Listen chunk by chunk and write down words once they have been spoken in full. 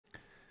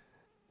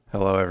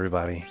Hello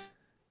everybody.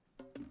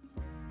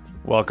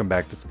 Welcome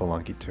back to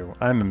Spelunky 2.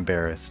 I'm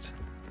embarrassed.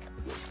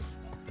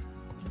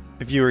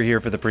 If you were here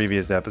for the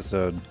previous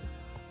episode,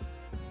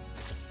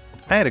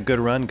 I had a good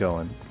run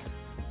going.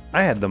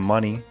 I had the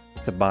money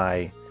to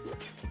buy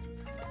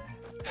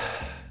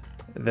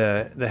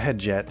the head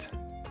jet.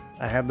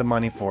 I had the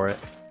money for it.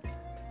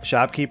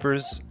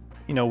 Shopkeepers,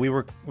 you know, we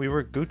were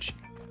Gucci.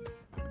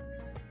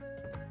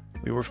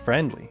 We were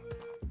friendly.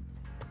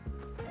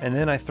 And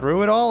then I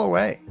threw it all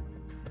away.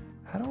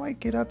 How do I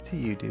get up to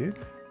you, dude?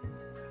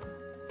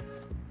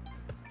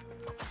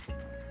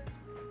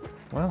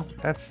 Well,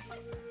 that's...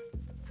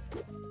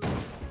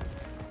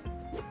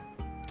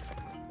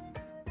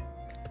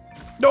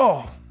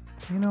 Oh!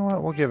 You know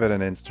what? We'll give it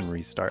an instant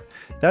restart.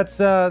 That's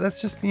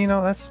just, you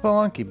know, that's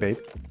Spelunky, baby.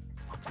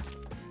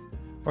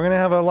 We're gonna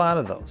have a lot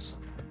of those.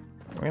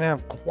 We're gonna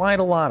have quite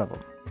a lot of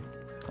them.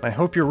 I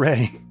hope you're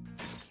ready.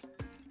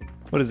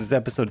 What is this,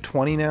 episode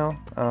 20 now?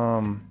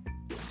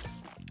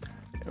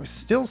 I was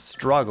still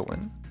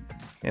struggling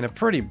in a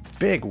pretty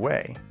big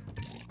way.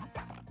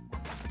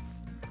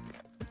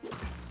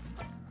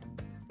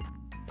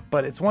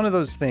 But it's one of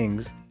those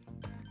things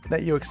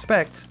that you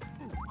expect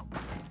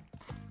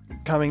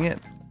coming in.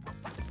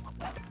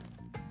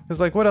 Because,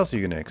 like, what else are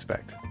you going to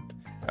expect?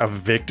 A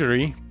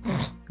victory?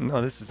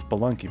 No, this is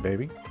Spelunky,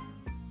 baby.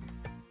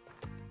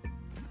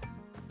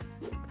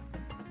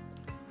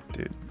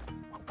 Dude.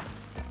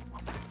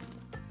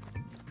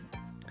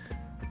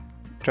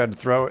 Tried to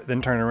throw it,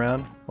 then turn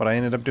around. What I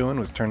ended up doing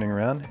was turning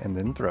around and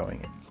then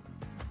throwing it.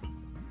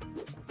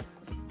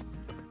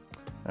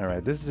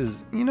 Alright, this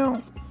is, you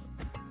know,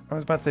 I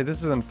was about to say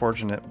this is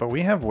unfortunate, but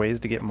we have ways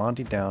to get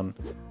Monty down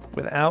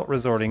without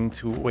resorting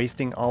to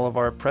wasting all of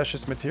our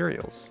precious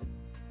materials.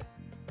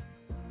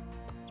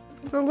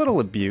 It's a little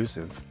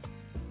abusive.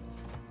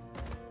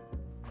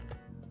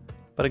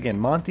 But again,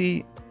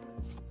 Monty,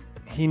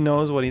 he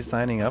knows what he's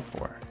signing up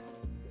for.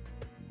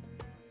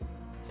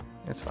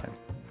 It's fine.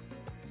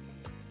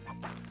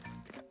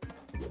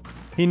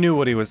 He knew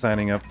what he was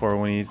signing up for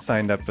when he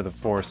signed up for the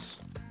Force.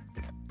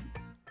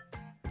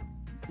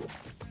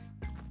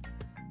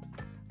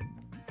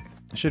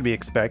 It should be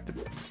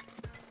expected.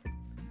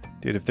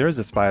 Dude, if there's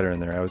a spider in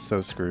there, I was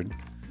so screwed.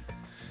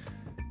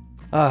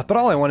 But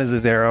all I want is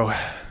this arrow.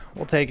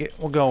 We'll take it.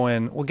 We'll go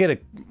in. We'll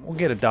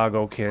get a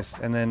doggo kiss,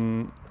 and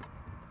then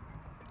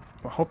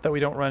we'll hope that we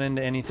don't run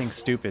into anything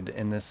stupid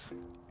in this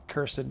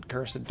cursed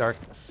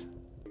darkness,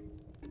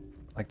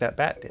 like that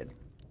bat did.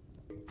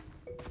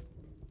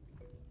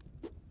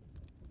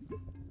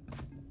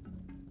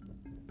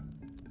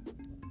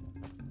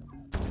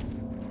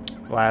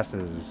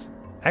 Glasses.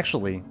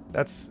 Actually,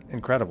 that's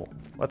incredible.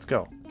 Let's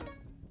go.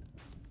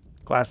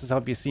 Glasses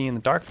help you see in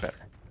the dark better.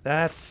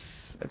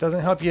 It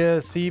doesn't help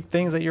you see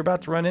things that you're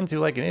about to run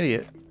into like an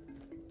idiot.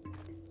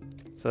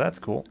 So that's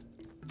cool.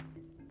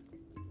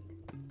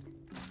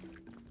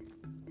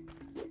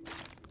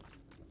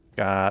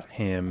 Got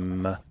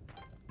him.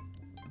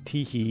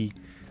 Teehee.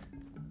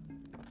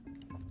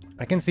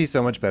 I can see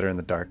so much better in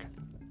the dark.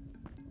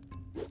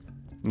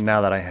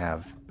 Now that I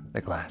have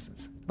the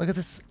glasses. Look at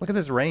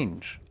this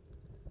range.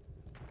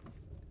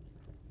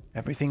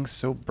 Everything's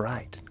so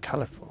bright and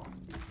colorful.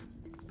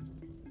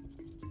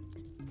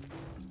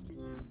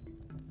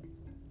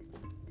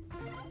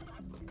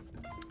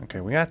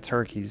 Okay, we got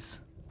turkeys.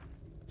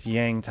 It's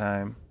yang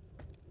time.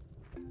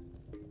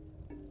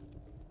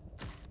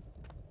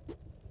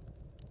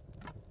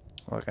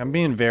 Look, I'm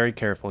being very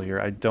careful here.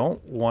 I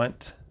don't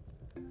want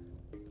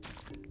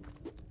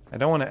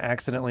to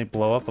accidentally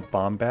blow up a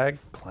bomb bag.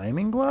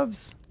 Climbing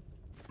gloves?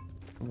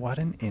 What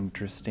an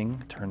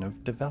interesting turn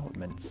of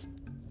developments.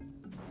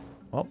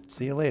 Well,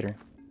 see you later.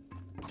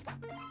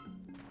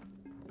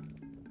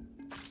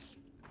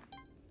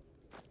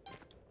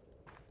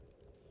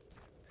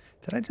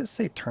 Did I just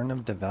say turn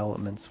of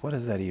developments? What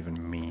does that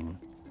even mean?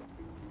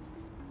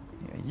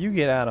 Yeah, you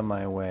get out of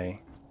my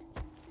way.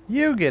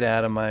 You get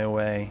out of my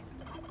way.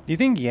 Do you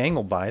think Yang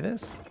will buy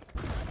this?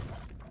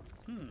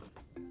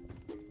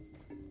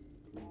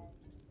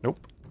 Nope.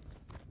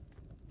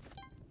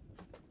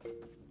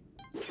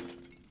 It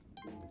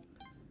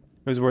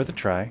was worth a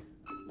try.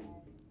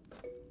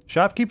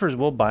 Shopkeepers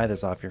will buy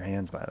this off your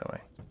hands, by the way.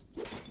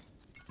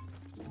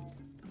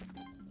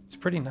 It's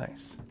pretty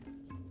nice.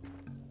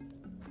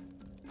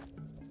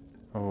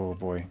 Oh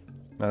boy.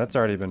 No, that's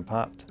already been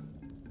popped.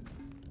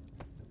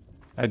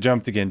 I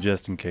jumped again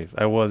just in case.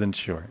 I wasn't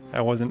sure.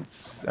 I wasn't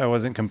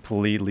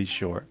completely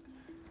sure.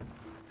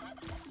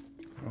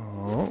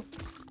 Oh.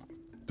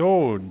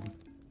 Dude.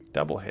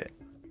 Double hit.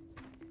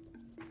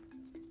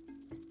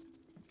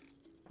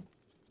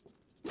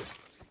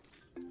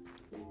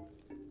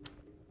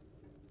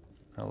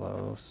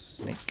 Hello,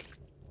 snake.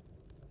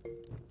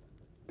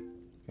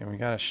 Okay, we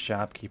got a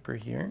shopkeeper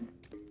here.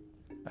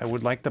 I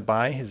would like to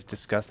buy his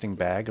disgusting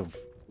bag of...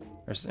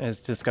 or his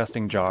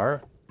disgusting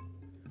jar.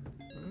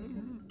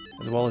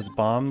 As well as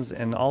bombs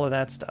and all of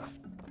that stuff.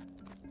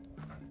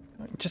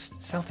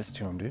 Just sell this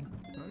to him, dude.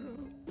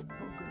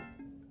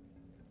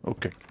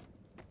 Okay.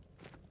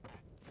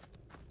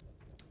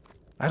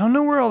 I don't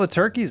know where all the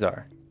turkeys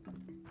are.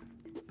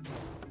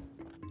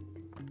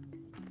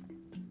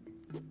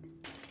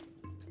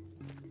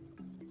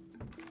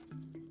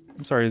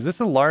 I'm sorry, is this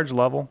a large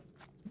level?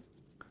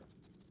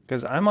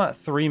 Because I'm at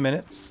 3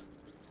 minutes.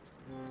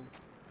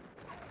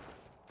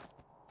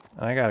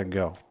 And I gotta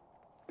go.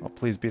 Oh,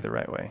 please be the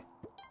right way.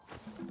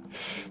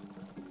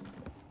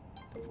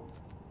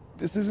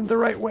 This isn't the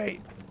right way.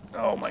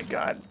 Oh my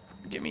god.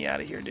 Get me out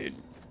of here, dude.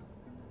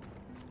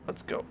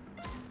 Let's go.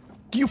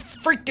 You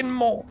freaking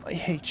mole! I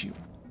hate you.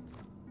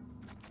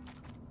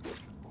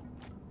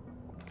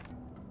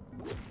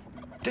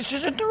 This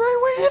isn't the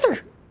right way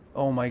either!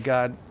 Oh my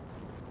god.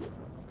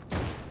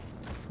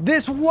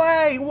 This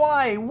way!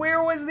 Why?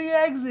 Where was the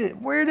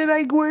exit? Where do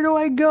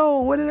I go?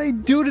 What did I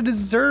do to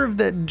deserve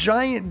that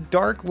giant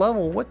dark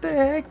level? What the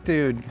heck,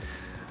 dude?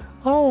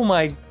 Oh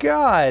my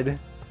god.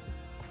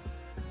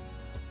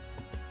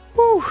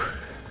 Whew.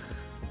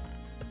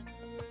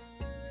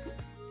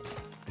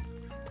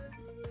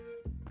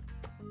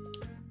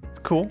 It's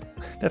cool.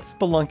 That's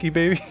Spelunky,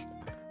 baby.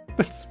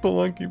 That's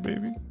Spelunky,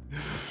 baby.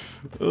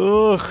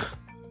 Ugh.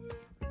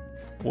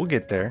 We'll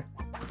get there.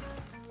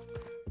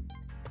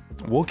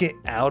 We'll get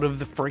out of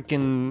the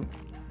freaking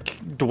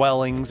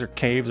dwellings or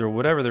caves or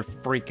whatever they're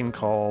freaking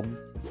called.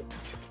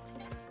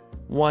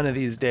 One of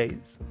these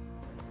days.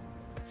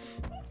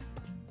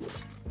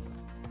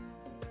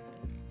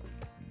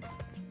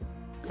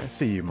 I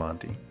see you,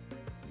 Monty.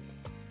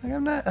 Like,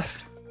 I'm not...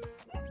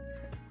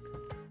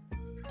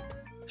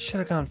 Should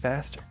have gone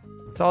faster.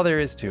 That's all there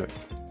is to it.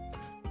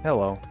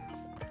 Hello.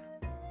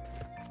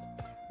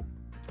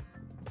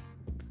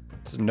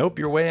 Just nope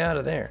your way out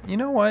of there. You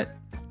know what?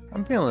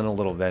 I'm feeling a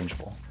little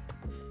vengeful.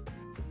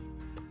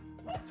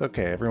 It's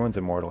okay, everyone's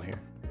immortal here.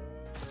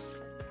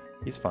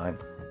 He's fine.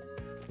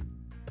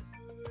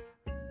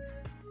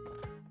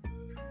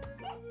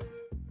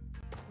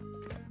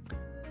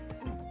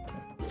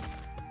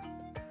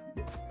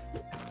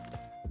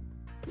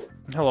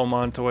 Hello,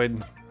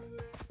 Montoid.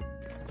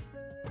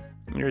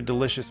 You're a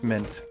delicious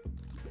mint.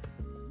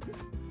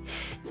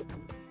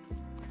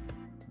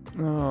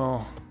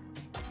 Oh.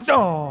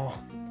 Oh!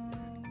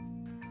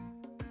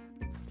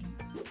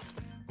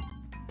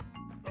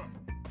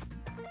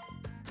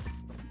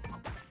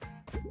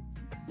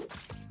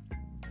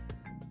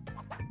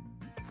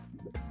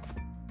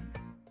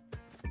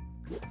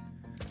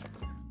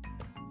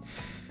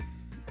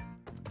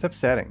 It's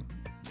upsetting.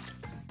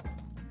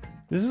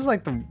 This is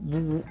like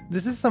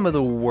this is some of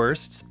the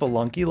worst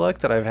Spelunky luck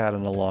that I've had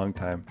in a long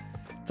time.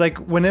 It's like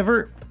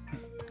whenever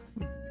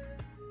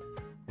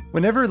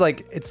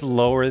like it's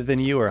lower than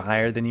you or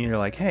higher than you, you're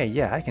like, hey,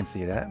 yeah, I can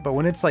see that. But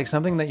when it's like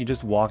something that you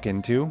just walk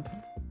into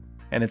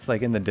and it's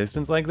like in the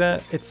distance like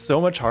that, it's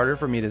so much harder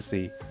for me to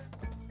see.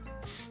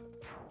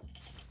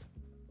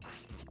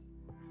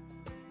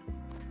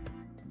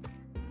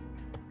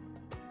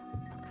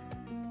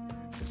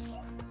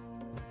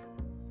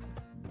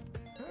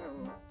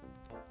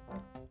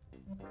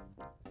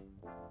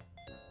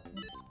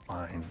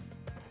 Fine.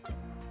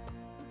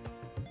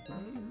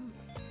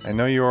 I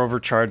know you're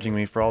overcharging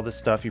me for all this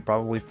stuff you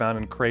probably found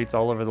in crates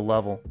all over the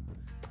level.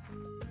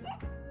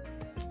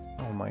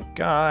 Oh my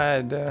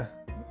god.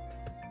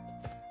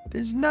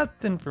 There's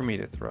nothing for me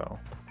to throw.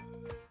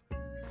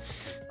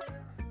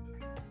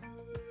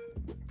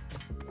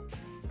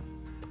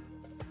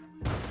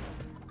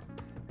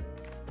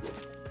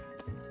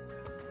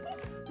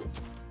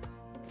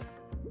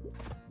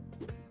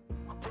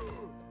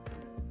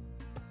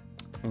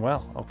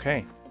 Well,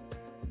 okay.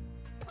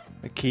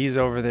 The key's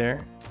over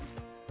there.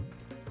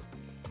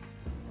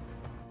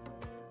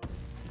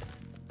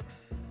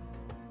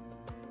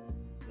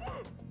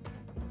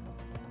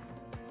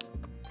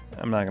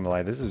 I'm not gonna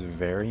lie, this is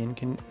very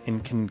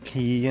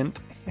inconvenient.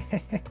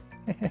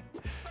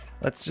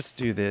 Let's just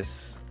do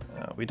this.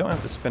 We don't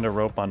have to spin a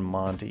rope on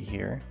Monty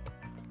here.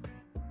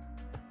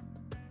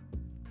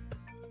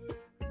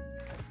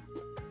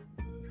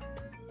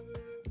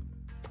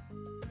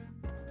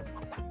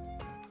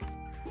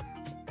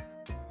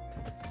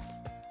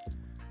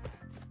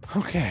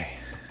 Okay.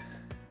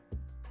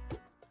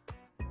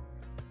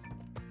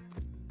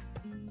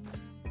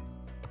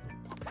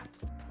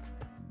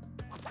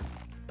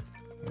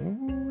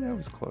 Ooh, that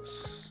was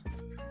close.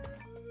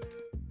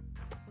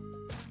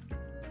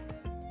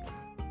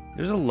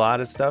 There's a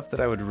lot of stuff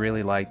that I would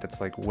really like that's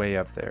like way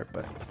up there,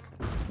 but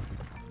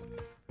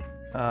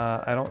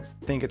I don't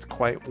think it's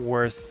quite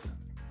worth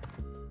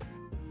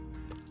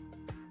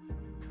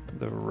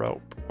the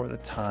rope or the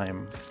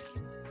time.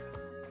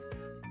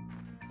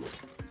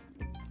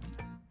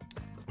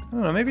 I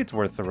don't know, maybe it's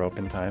worth the rope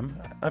in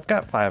time. I've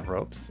got 5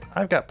 ropes.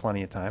 I've got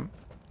plenty of time.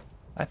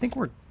 I think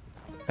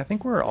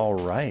we're all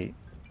right.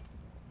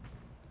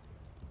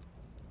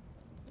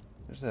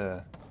 There's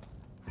a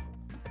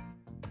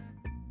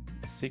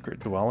secret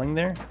dwelling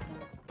there?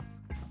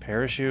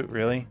 Parachute,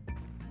 really?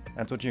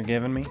 That's what you're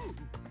giving me?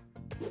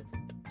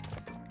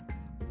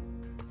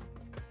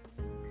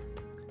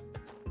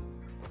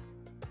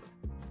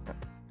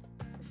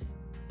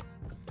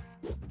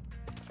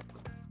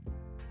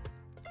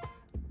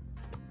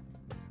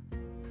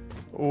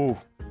 Ooh.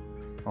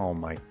 Oh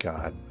my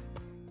god.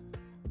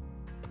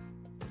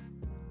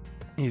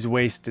 He's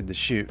wasted the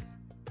chute.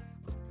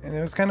 And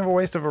it was kind of a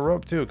waste of a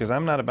rope too, because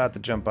I'm not about to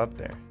jump up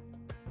there.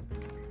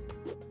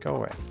 Go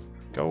away.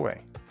 Go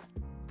away.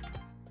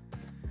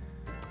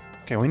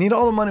 Okay, we need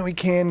all the money we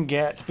can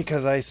get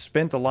because I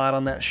spent a lot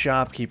on that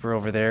shopkeeper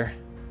over there.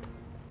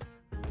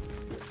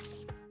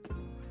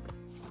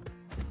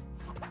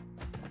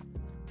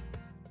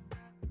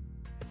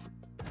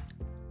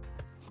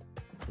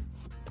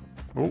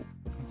 Oh,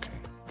 okay.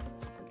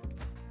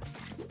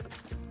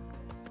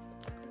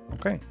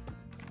 Okay.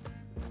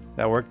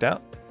 That worked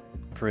out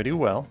pretty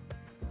well.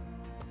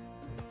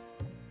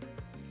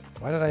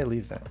 Why did I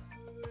leave that?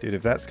 Dude,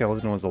 if that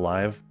skeleton was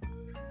alive,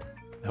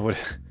 I would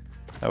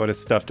have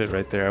stuffed it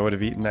right there. I would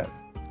have eaten that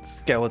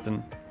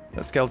skeleton.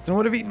 That skeleton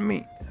would have eaten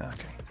me.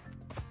 Okay.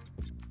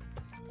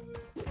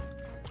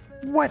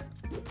 What?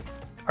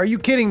 Are you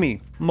kidding me?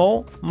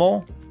 Mole?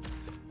 Mole?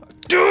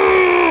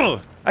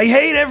 Ugh! I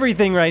hate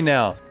everything right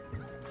now.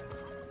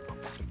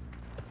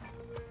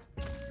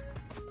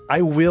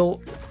 I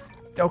will...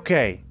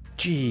 Okay.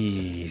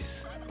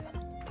 Jeez.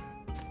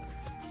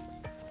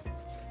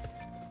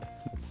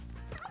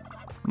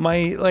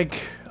 My,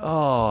 like...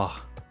 Oh...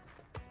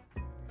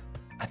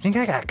 I think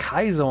I got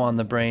Kaizo on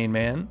the brain,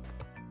 man.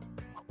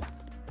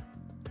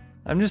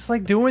 I'm just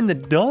like doing the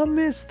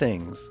dumbest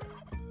things.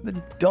 The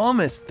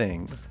dumbest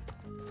things.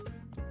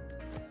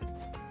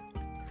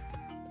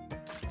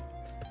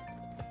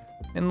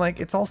 And like,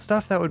 it's all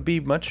stuff that would be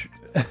much...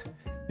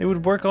 it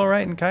would work all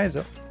right in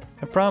Kaizo.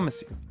 I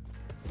promise you.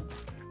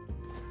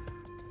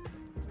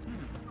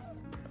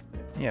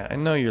 Yeah, I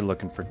know you're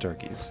looking for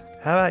turkeys.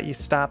 How about you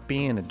stop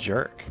being a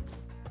jerk?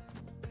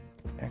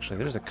 Actually,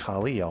 there's a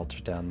Kali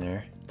altar down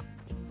there.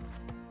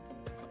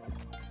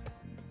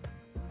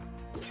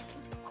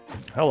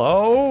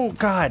 Hello?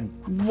 God,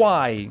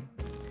 why?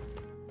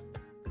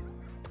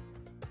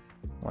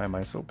 Why am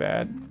I so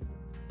bad?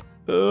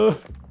 Ugh.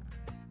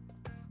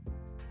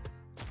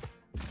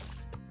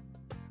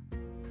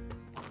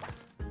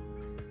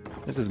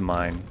 This is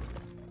mine.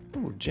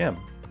 Ooh, gem.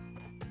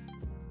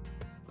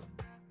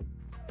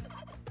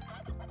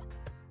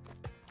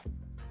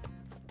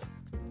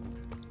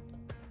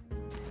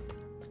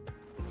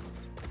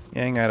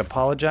 Yang, I'd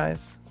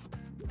apologize.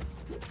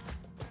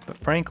 But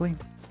frankly,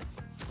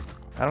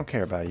 I don't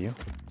care about you.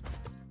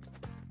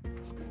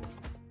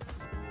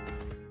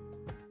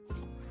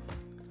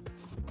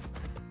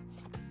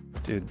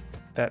 Dude,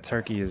 that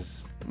turkey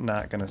is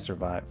not gonna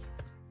survive.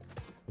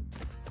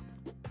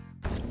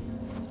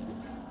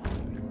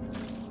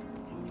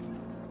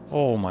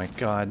 Oh my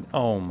god.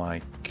 Oh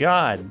my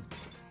god.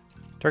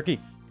 Turkey.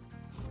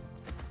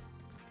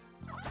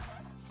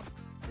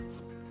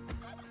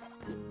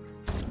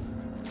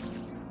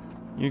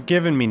 You're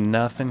giving me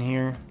nothing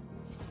here.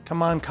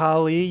 Come on,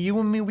 Kali. You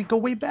and me, we go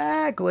way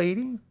back,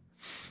 lady.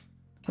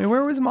 I mean,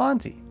 where was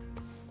Monty?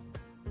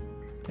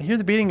 I hear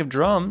the beating of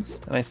drums,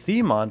 and I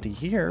see Monty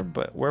here,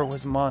 but where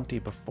was Monty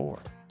before?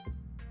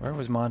 Where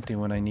was Monty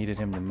when I needed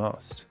him the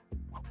most?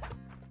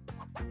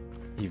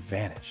 He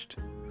vanished.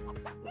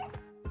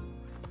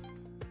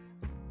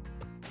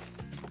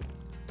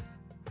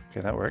 Okay,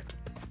 that worked.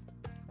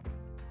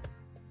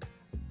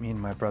 Me and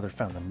my brother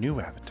found the new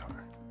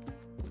avatar.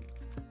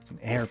 An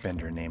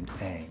airbender named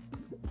Aang.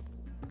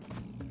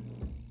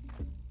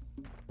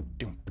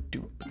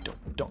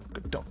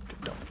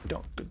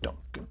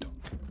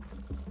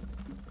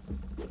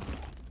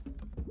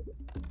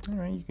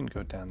 Alright, you can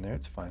go down there,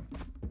 it's fine.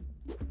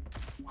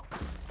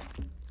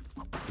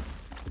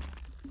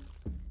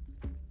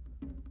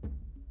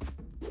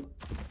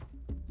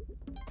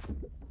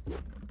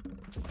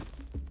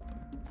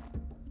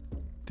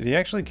 Did he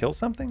actually kill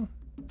something?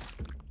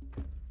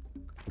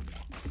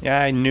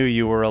 Yeah, I knew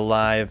you were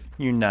alive.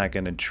 You're not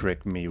gonna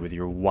trick me with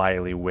your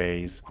wily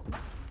ways.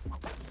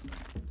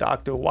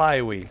 Dr.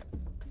 Wiley.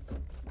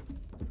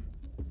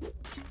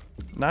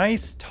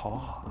 Nice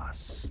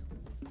toss.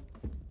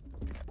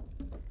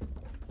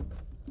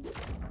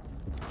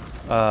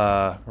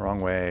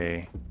 Wrong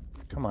way.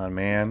 Come on,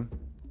 man.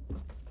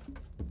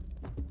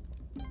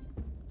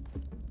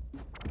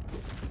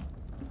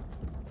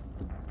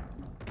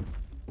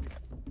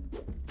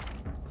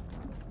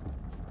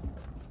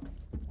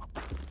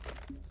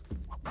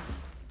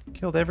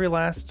 Killed every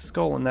last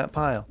skull in that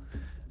pile.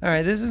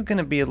 Alright, this is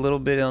gonna be a little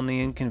bit on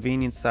the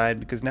inconvenient side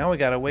because now we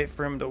gotta wait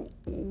for him to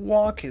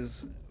walk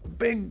his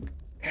big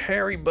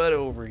hairy butt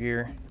over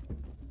here.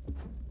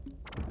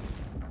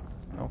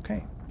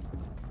 Okay.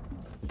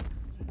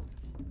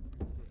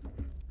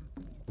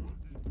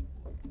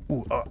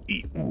 Ooh,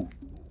 ooh.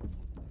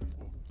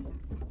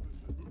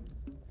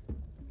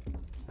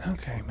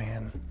 Okay,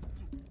 man.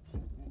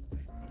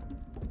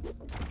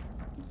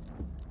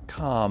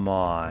 Come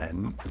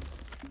on.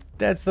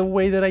 That's the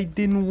way that I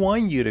didn't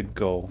want you to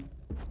go.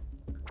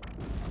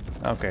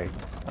 Okay,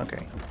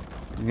 okay.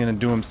 He's gonna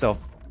do himself.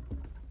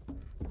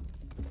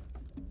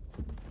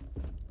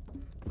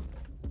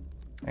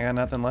 I got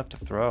nothing left to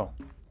throw.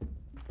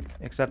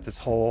 Except this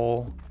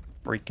whole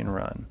freaking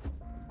run.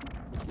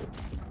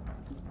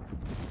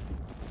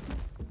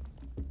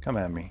 Come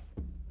at me.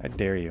 I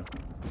dare you.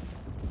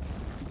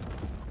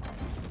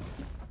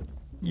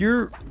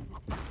 You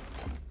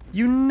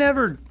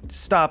never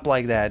stop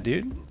like that,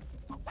 dude.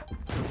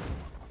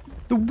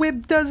 The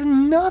whip does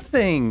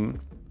nothing.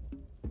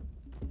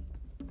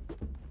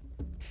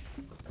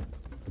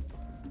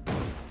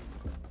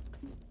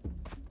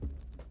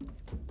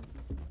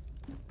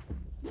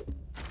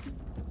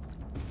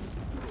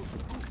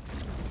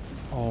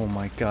 Oh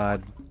my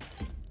God.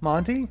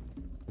 Monty?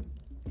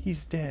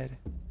 He's dead.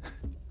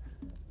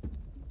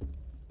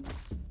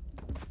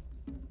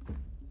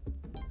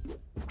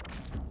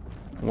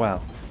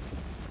 Wow.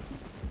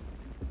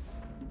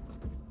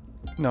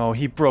 No,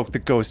 he broke the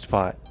ghost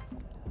pot.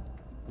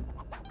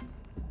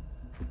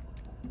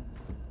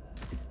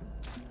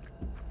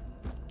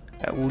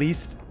 At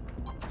least...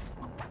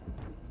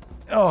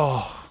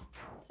 Oh.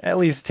 At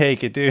least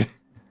take it, dude.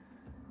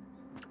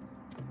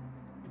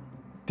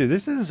 Dude,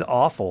 this is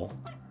awful.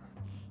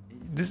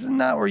 This is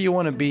not where you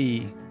want to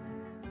be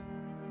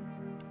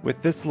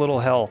with this little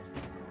health.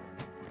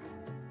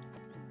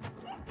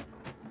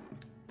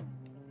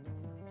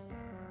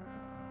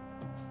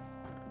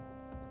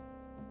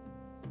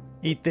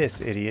 Eat this,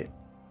 idiot.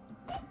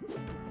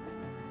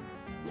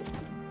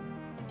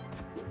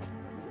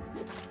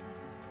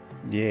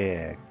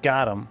 Yeah,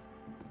 got him.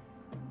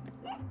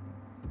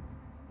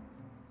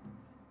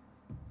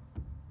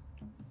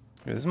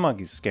 This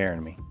monkey's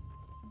scaring me.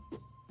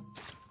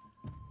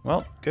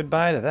 Well,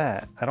 goodbye to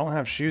that. I don't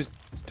have shoes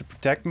to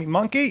protect me.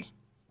 Monkey!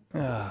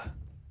 Ugh.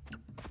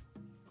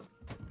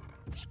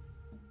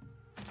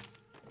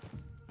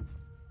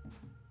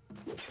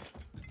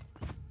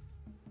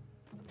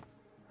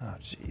 Oh,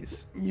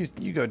 jeez.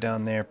 You go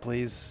down there,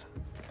 please.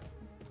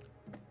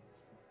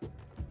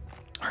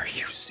 Are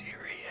you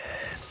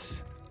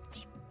serious?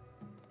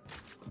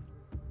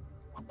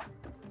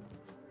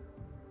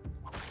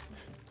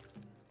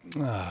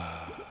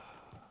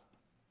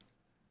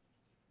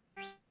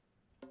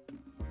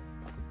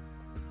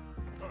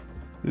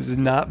 This has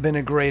not been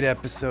a great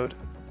episode.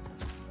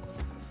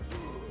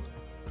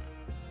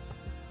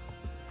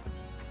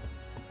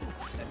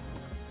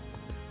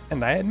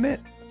 And I admit,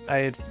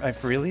 I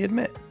freely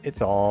admit,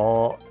 it's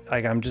all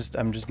like I'm just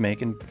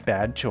making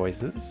bad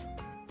choices.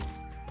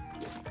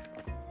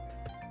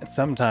 And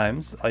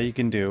sometimes all you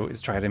can do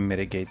is try to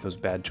mitigate those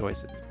bad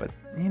choices. But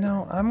you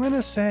know, I'm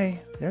gonna say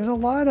there's a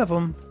lot of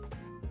them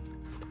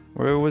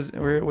where it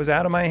was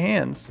out of my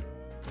hands.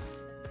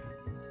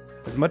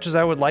 As much as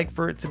I would like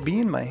for it to be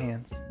in my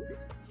hands,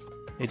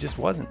 it just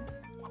wasn't.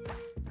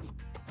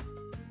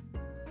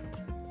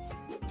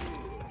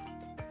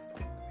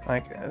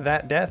 Like,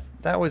 that death,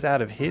 that was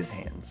out of his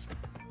hands.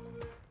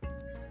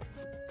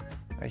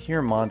 I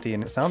hear Monty,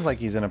 and it sounds like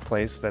he's in a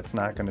place that's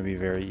not going to be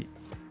very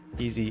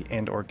easy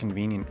and or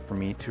convenient for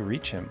me to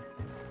reach him.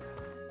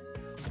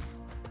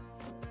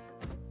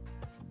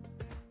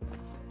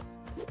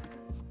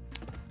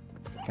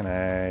 Can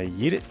I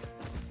yeet it?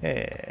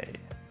 Hey.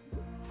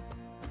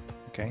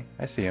 Okay,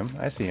 I see him.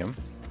 I see him.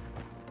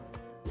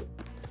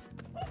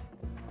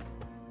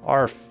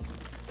 Arf.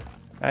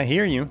 I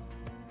hear you.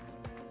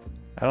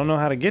 I don't know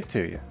how to get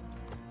to you.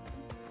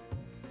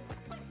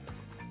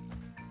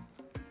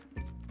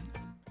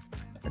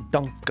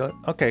 Dunka.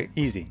 Okay,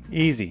 easy.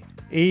 Easy.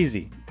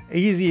 Easy.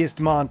 Easiest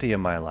Monty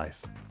in my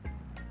life.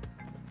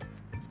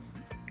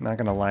 Not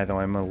gonna lie though,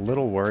 I'm a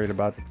little worried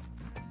about...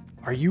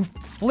 Are you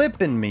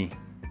flipping me?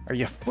 Are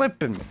you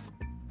flipping me?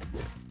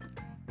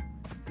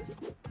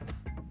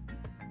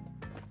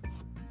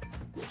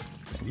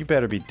 You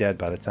better be dead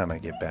by the time I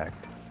get back.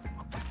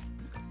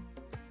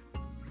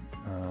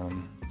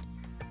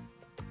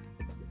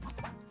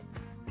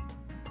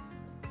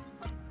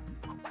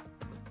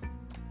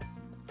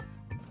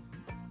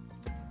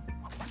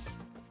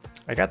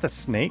 I got the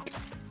snake?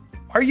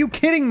 Are you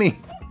kidding me?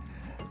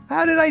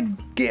 How did I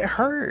get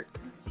hurt?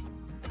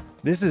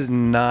 This is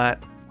not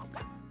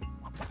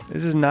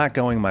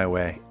going my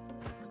way.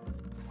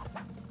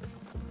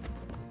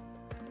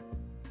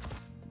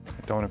 I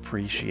don't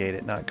appreciate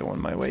it not going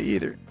my way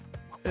either.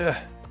 Ugh.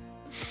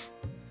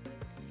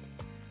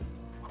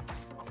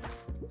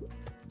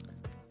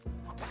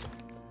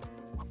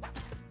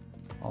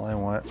 All I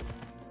want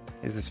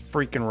is this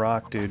freaking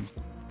rock, dude.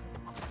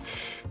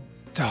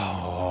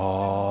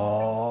 Oh,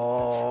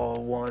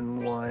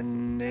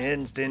 1-1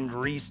 instant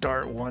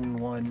restart.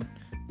 1-1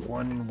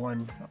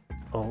 1-1.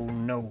 Oh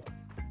no,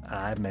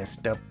 I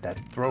messed up that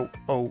throw.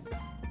 Oh.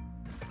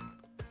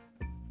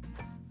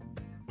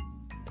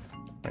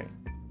 Wait.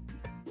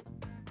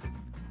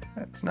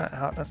 That's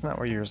not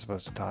where you're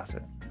supposed to toss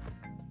it.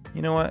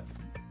 You know what?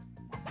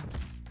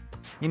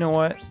 You know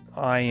what?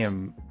 I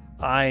am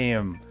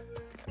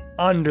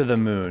under the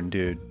moon,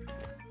 dude.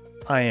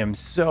 I am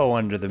so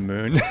under the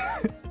moon.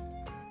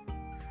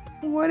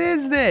 What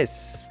is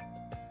this?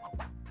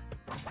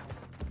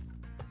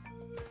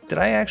 Did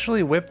I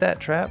actually whip that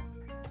trap?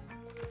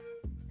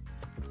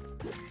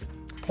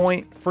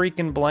 Point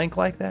freaking blank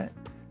like that?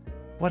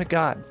 What a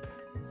god.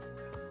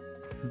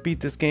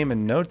 Beat this game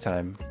in no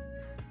time.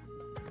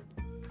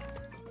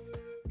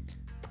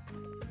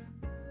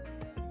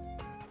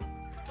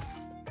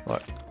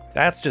 Look,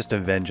 that's just a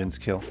vengeance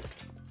kill.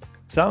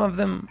 Some of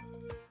them,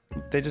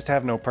 they just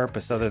have no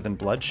purpose other than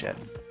bloodshed.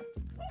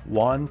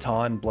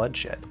 Wanton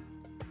bloodshed.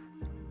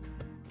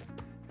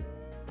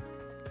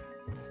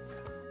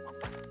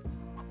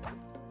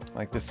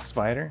 Like this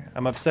spider.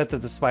 I'm upset that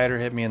the spider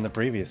hit me in the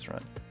previous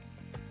run.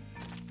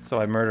 So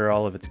I murder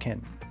all of its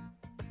kin.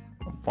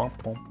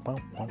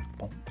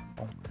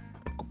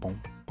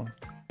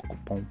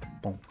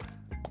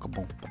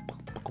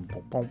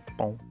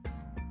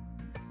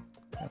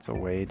 That's a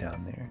way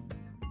down there.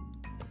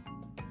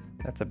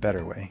 That's a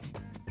better way.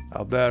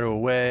 A better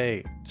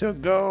way to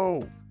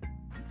go.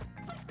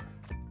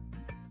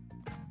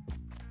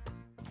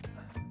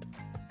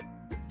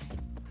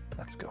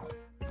 Let's go.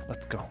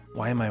 Let's go.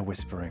 Why am I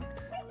whispering?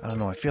 I don't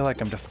know. I feel like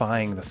I'm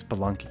defying the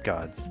Spelunky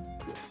gods.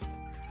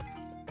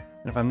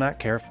 And if I'm not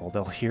careful,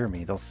 they'll hear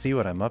me. They'll see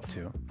what I'm up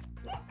to.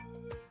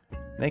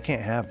 They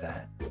can't have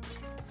that.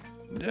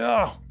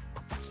 No.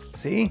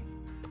 See?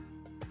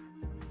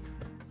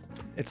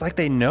 It's like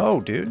they know,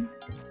 dude.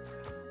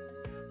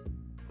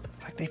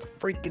 It's like they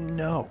freaking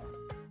know.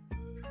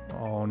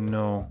 Oh,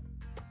 no.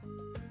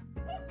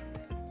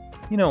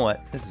 You know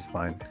what? This is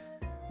fine.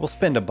 We'll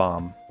spend a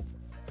bomb.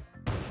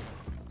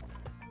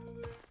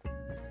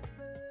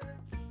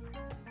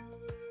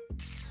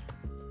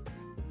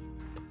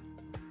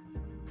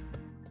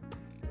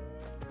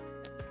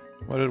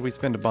 What did we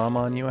spend a bomb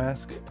on, you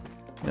ask?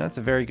 Yeah, that's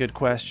a very good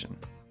question.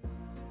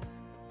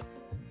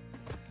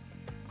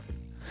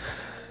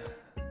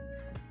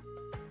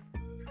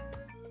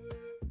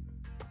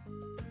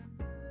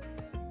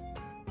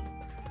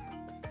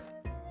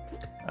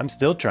 I'm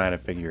still trying to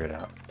figure it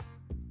out.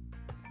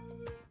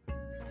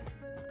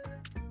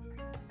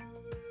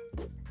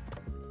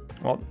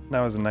 Well,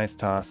 that was a nice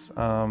toss.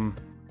 I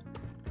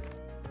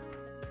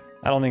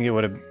don't think it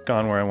would have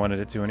gone where I wanted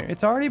it to.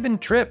 It's already been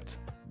tripped.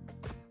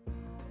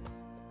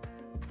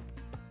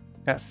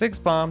 Got 6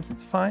 bombs.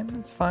 It's fine.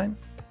 It's fine.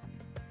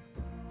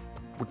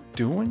 We're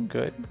doing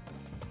good.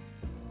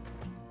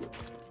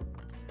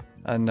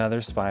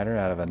 Another spider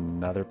out of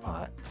another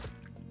pot.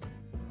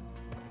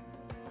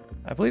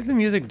 I believe the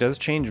music does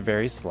change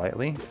very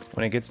slightly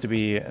when it gets to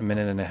be a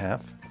minute and a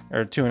half,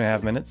 or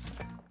 2.5 minutes.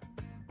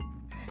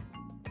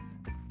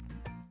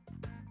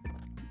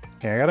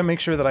 Okay, I gotta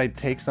make sure that I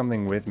take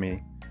something with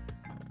me.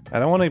 I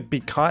don't want to be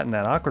caught in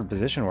that awkward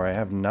position where I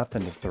have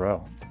nothing to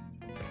throw.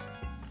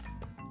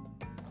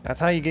 That's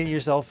how you get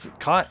yourself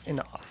caught in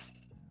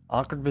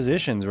awkward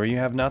positions where you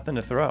have nothing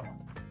to throw.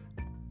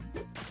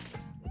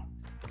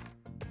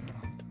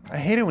 I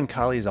hate it when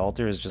Kali's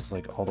altar is just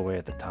like all the way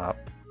at the top.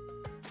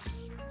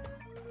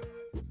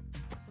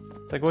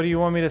 It's like, what do you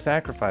want me to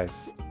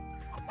sacrifice?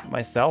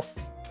 Myself?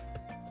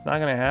 It's not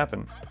gonna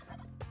happen.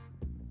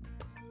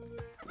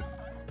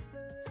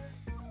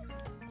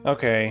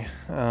 Okay,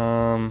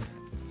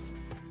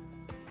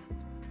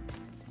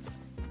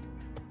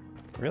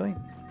 really?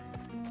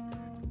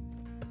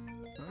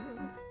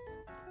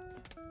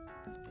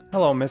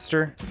 Hello,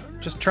 mister.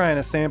 Just trying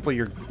to sample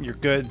your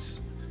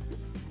goods.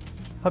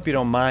 Hope you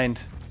don't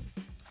mind.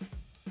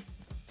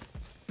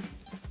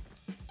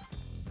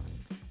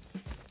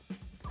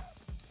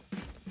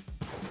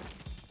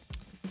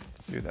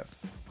 Dude, that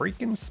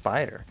freaking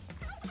spider.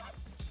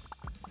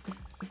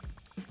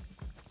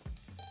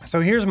 So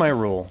here's my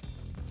rule.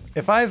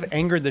 If I've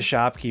angered the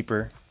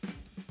shopkeeper,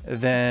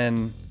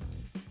 then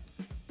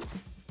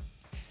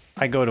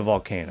I go to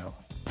Volcano.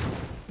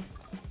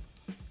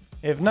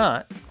 If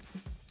not,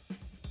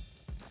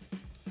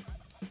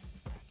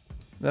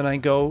 then I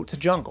go to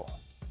Jungle.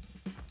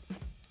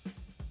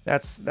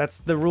 That's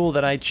the rule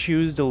that I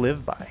choose to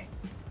live by.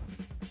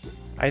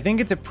 I think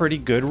it's a pretty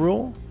good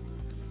rule.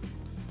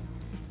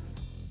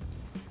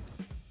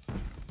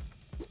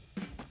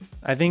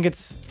 I think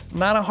it's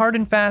not a hard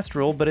and fast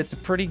rule, but it's a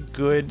pretty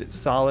good,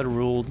 solid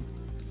rule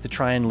to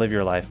try and live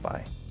your life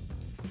by.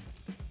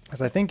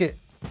 Because I think it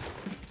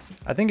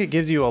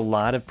gives you a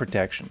lot of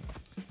protection.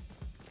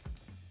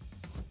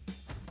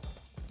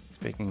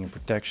 Speaking of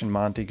protection,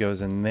 Monty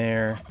goes in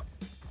there.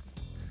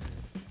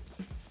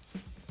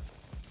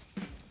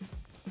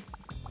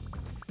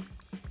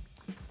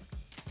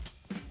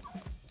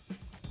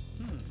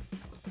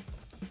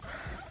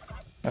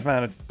 I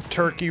found a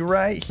turkey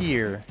right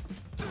here.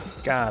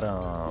 Got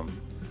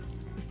him.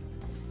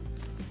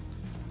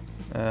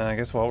 I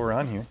guess while we're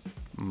on here,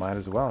 might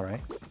as well,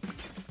 right?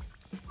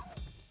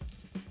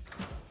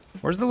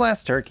 Where's the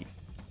last turkey?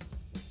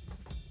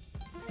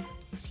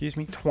 Excuse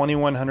me,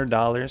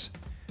 $2,100.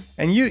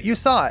 And you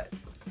saw it.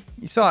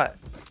 You saw it.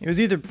 It was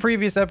either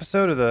previous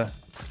episode or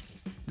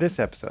this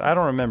episode. I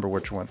don't remember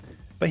which one.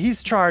 But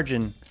he's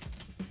charging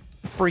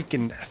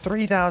freaking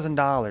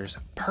 $3,000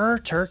 per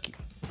turkey.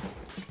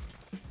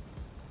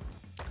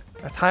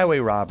 That's highway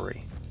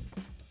robbery.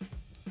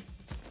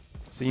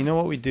 So you know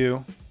what we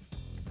do?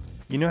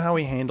 You know how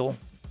we handle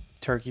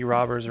turkey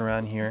robbers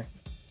around here?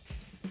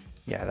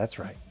 Yeah, that's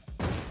right.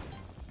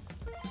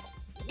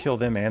 Kill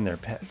them and their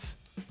pets.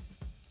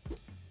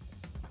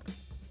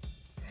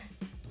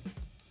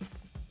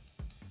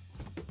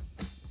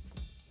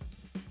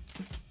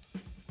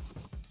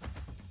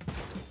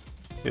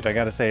 Dude, I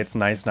gotta say, it's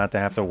nice not to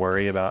have to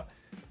worry about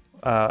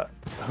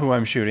who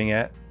I'm shooting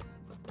at.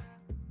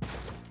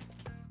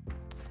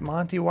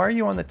 Monty, why are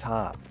you on the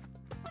top?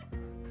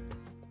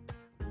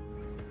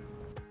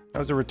 That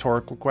was a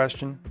rhetorical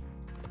question.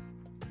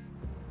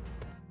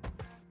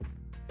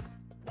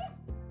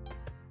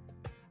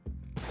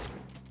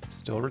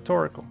 Still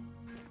rhetorical.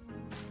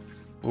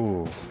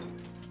 Ooh.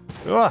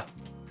 Ugh.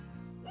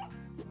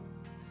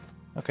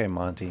 Okay,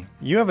 Monty.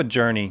 You have a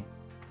journey.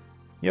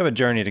 You have a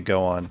journey to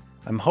go on.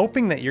 I'm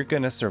hoping that you're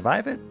gonna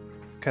survive it,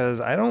 because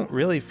I don't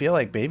really feel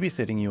like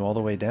babysitting you all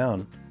the way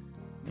down.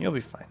 You'll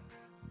be fine.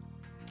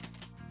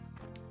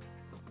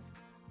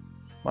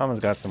 Mama's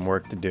got some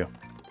work to do.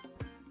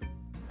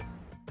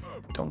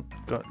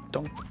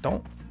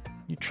 Don't.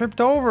 You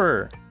tripped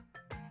over.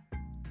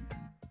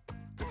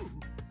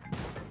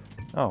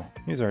 Oh,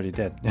 he's already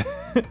dead.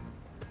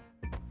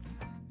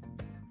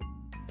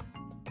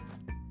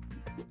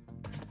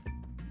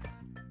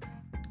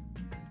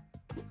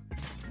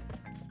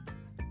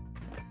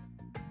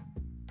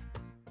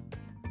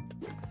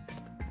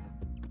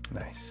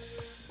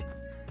 Nice.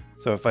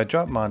 So if I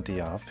drop Monty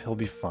off, he'll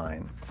be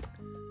fine.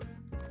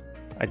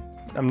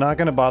 I'm not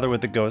gonna bother with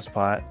the ghost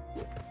pot.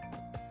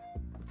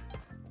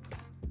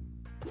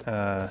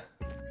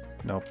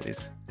 No,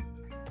 please.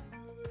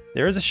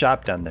 There is a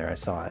shop down there. I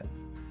saw it.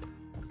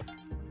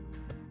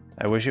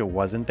 I wish it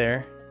wasn't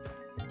there,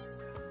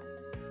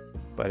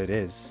 but it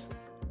is.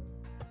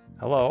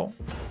 Hello?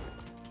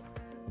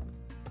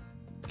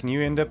 Can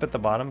you end up at the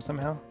bottom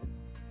somehow?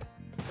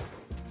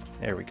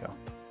 There we go.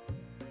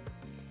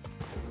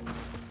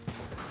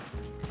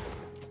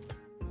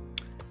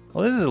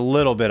 Well, this is a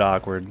little bit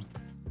awkward.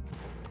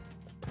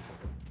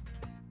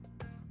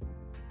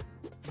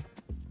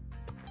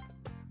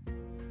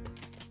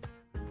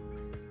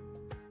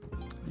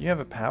 You have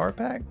a power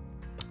pack?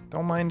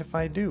 Don't mind if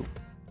I do.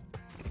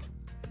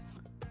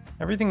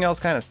 Everything else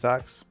kind of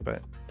sucks,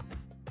 but...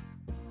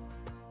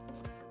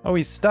 Oh,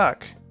 he's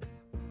stuck.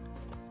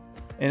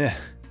 In a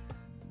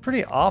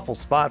pretty awful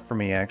spot for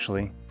me,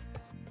 actually.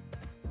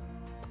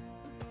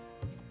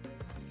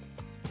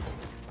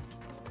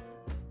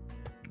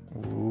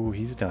 Ooh,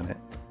 he's done it.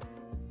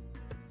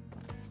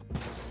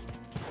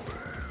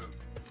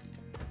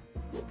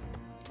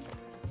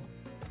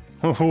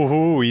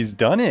 Ooh, he's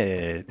done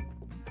it.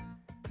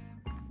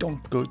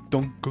 Don't go.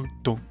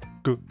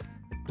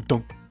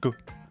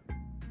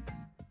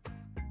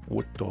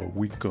 What are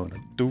we gonna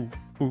do?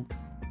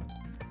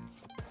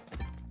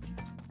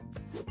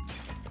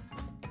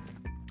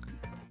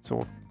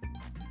 So,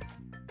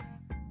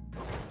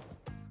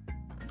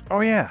 oh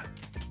yeah,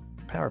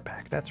 power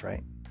pack. That's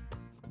right.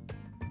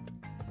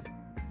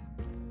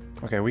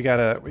 Okay, we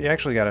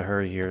actually gotta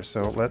hurry here.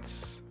 So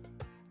let's.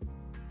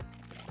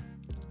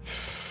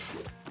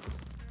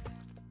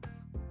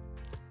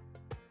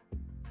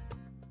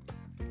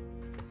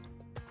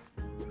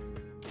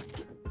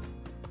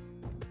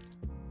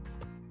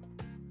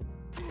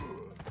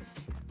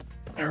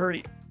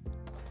 Hurry.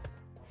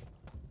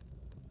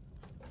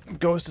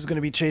 Ghost is going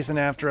to be chasing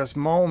after us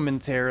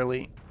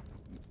momentarily.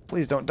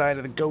 Please don't die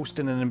to the ghost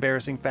in an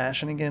embarrassing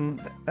fashion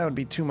again. That would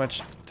be too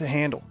much to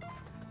handle.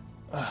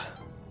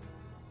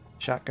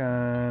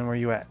 Shotgun, where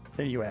you at?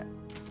 There you at.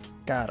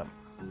 Got him.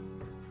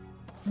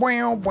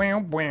 Wow, wow,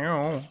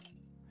 wow.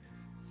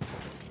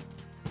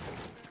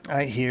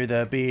 I hear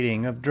the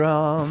beating of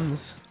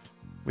drums.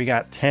 We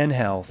got 10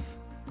 health.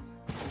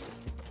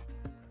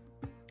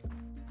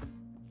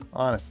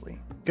 Honestly.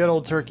 Good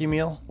old turkey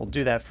meal. We'll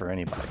do that for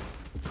anybody.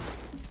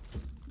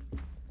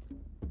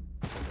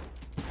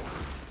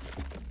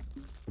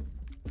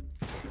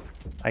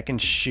 I can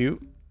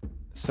shoot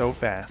so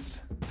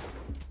fast.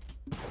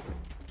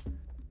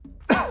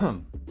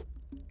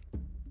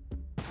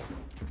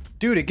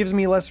 Dude, it gives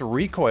me less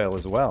recoil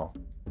as well.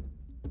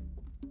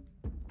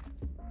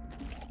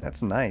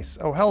 That's nice.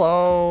 Oh,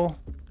 hello.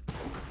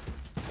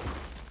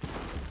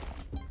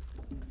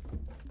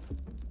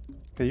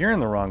 Okay, you're in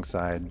the wrong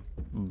side,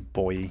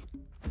 boy.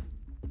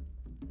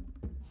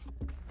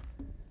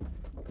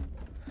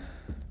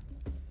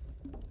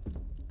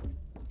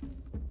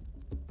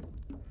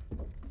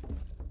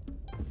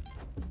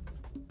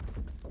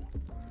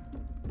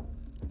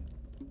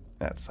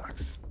 That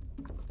sucks.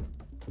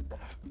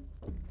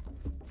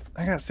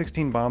 I got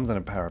 16 bombs and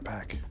a power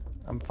pack.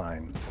 I'm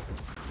fine.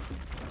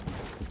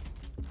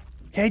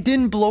 Hey, I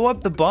didn't blow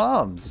up the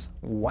bombs.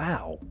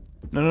 Wow.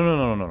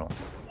 No.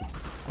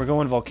 We're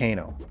going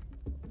volcano.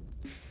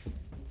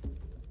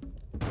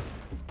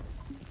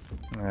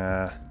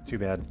 Too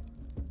bad.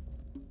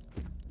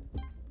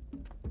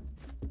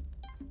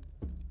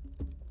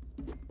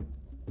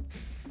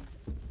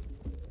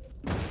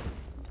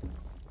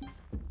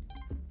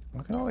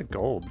 Look at all the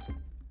gold.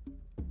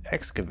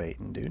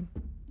 Excavating, dude.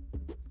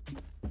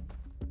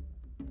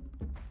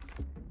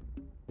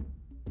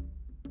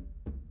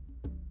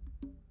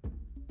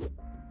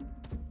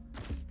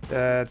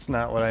 That's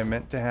not what I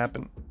meant to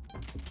happen.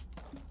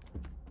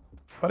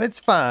 But it's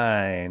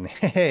fine.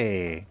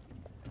 Hey.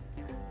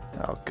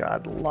 Oh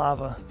god,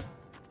 lava.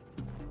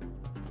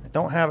 I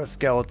don't have a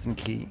skeleton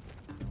key.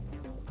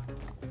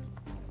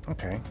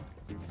 Okay.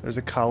 There's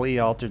a Kali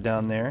altar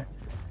down there.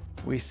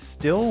 We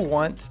still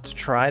want to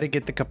try to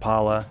get the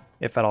Kapala,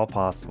 if at all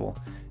possible.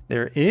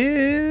 There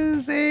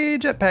is a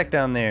jetpack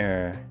down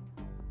there.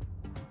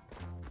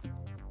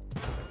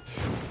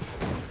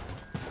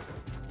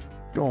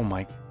 Oh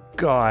my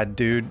god,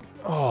 dude.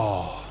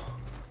 Oh.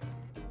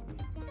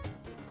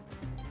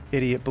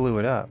 Idiot blew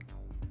it up.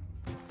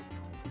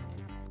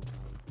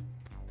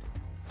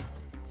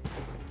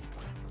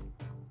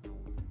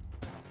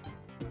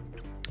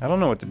 I don't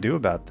know what to do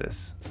about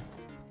this.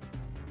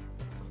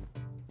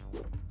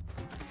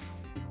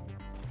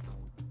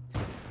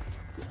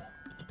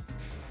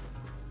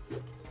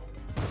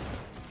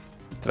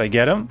 Did I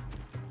get him?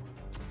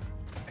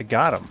 I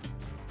got him.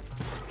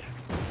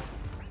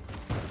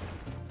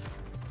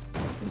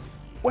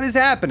 What is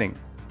happening?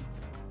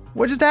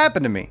 What just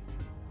happened to me?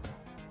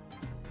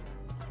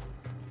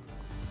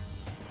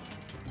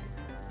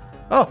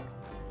 Oh.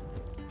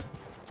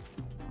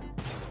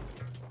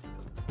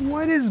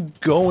 What is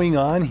going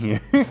on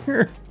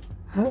here?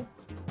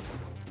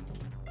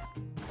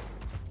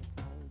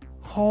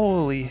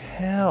 Holy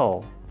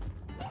hell.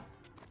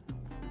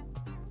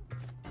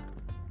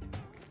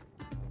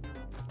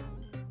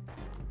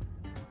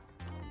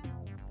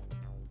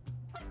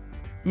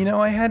 You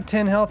know, I had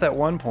 10 health at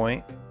one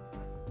point.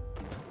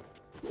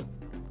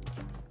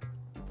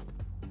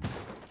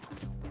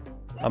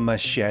 A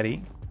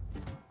machete.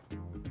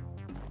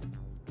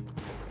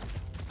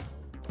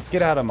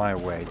 Get out of my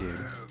way,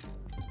 dude.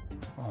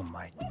 Oh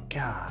my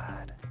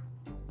god.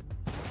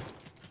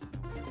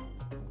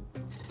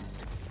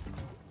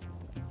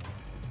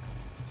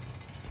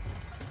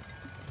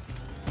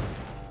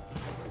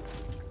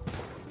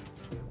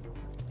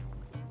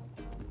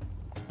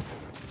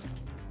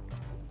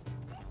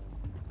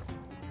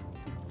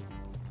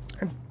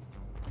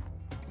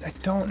 I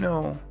don't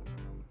know.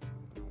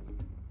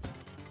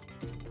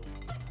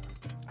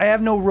 I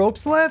have no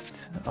ropes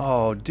left?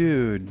 Oh,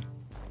 dude.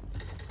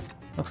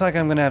 Looks like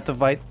I'm gonna have to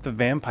fight the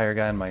vampire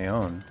guy on my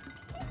own.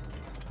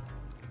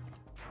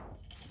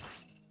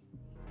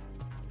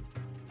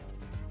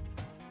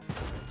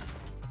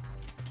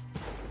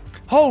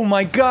 Oh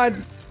my god!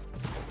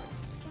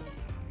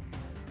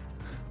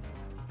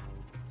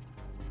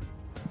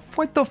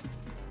 What the f—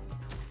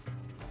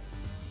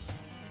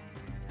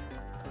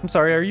 I'm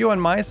sorry, are you on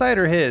my side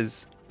or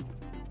his?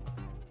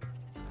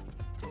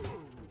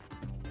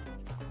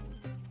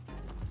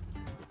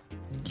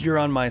 You're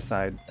on my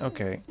side.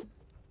 Okay.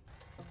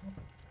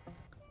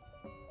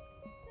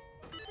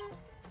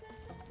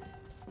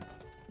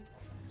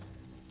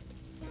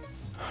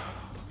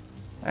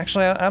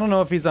 Actually, I don't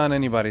know if he's on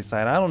anybody's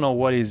side. I don't know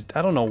what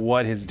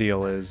his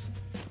deal is.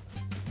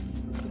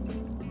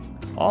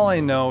 All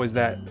I know is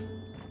that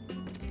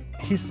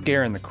he's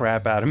scaring the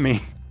crap out of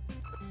me.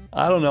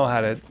 I don't know how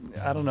to,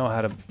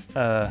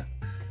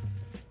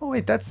 oh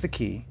wait, that's the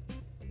key.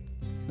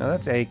 No,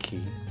 that's a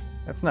key.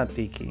 That's not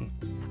the key.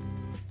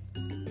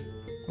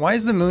 Why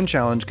is the moon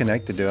challenge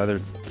connected to other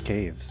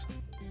caves?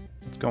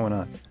 What's going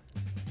on?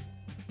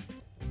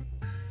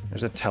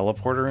 There's a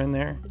teleporter in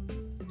there.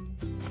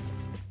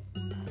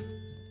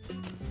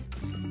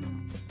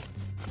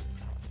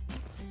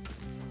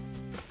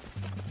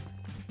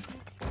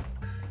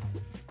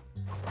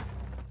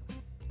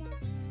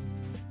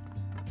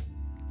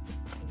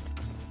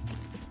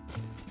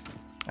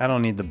 I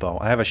don't need the bow.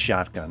 I have a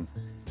shotgun.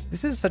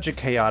 This is such a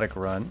chaotic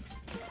run.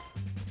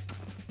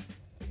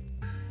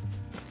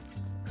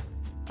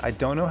 I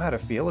don't know how to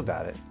feel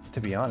about it,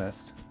 to be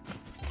honest.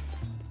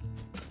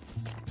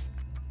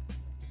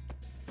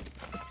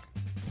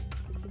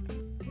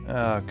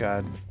 Oh,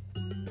 God.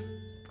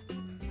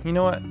 You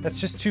know what? That's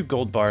just 2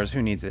 gold bars.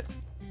 Who needs it?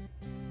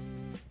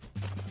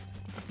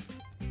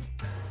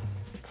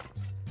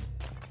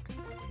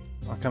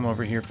 I'll come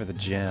over here for the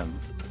gem.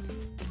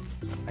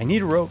 I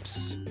need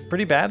ropes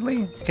pretty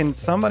badly. Can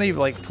somebody,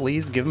 like,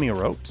 please give me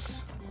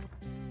ropes?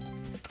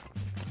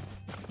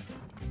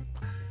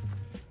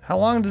 How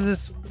long does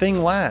this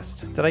thing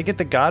last? Did I get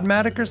the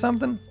Godmatic or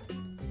something?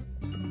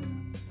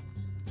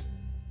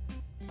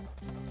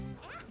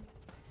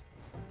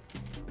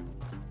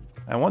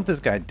 I want this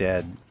guy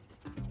dead.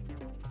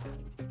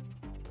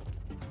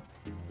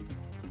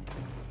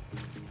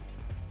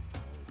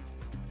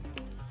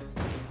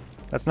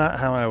 That's not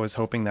how I was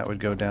hoping that would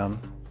go down.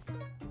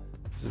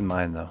 This is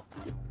mine, though.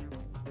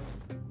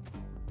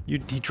 He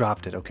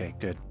dropped it. Okay,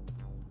 good.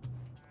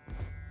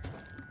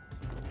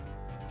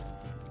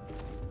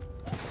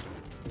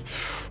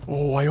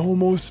 Oh, I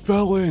almost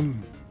fell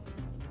in.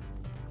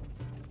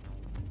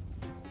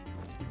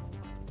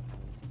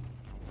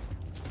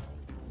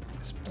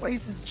 This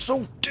place is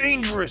so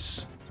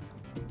dangerous.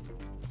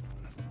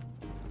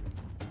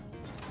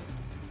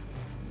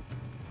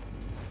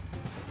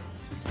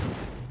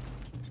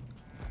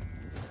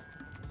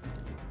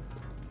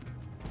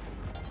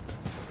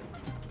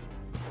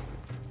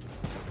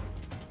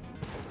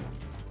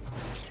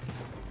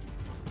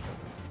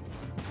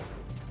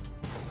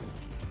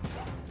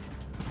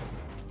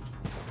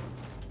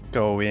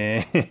 Go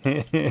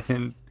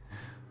in.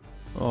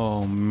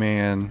 Oh,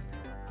 man.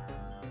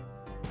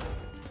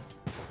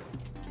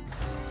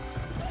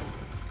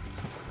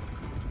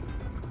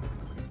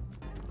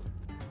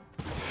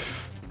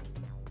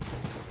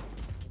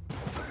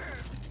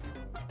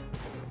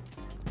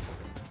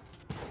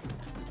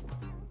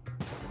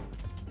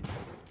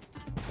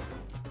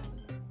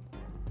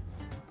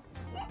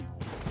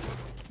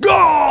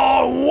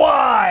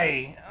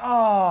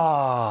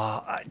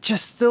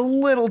 just a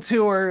little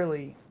too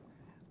early.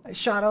 I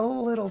shot a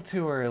little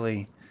too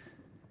early.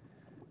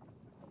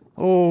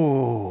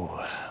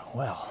 Oh,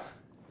 well.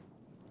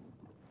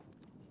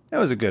 That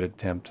was a good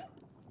attempt.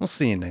 We'll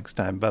see you next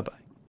time. Bye-bye.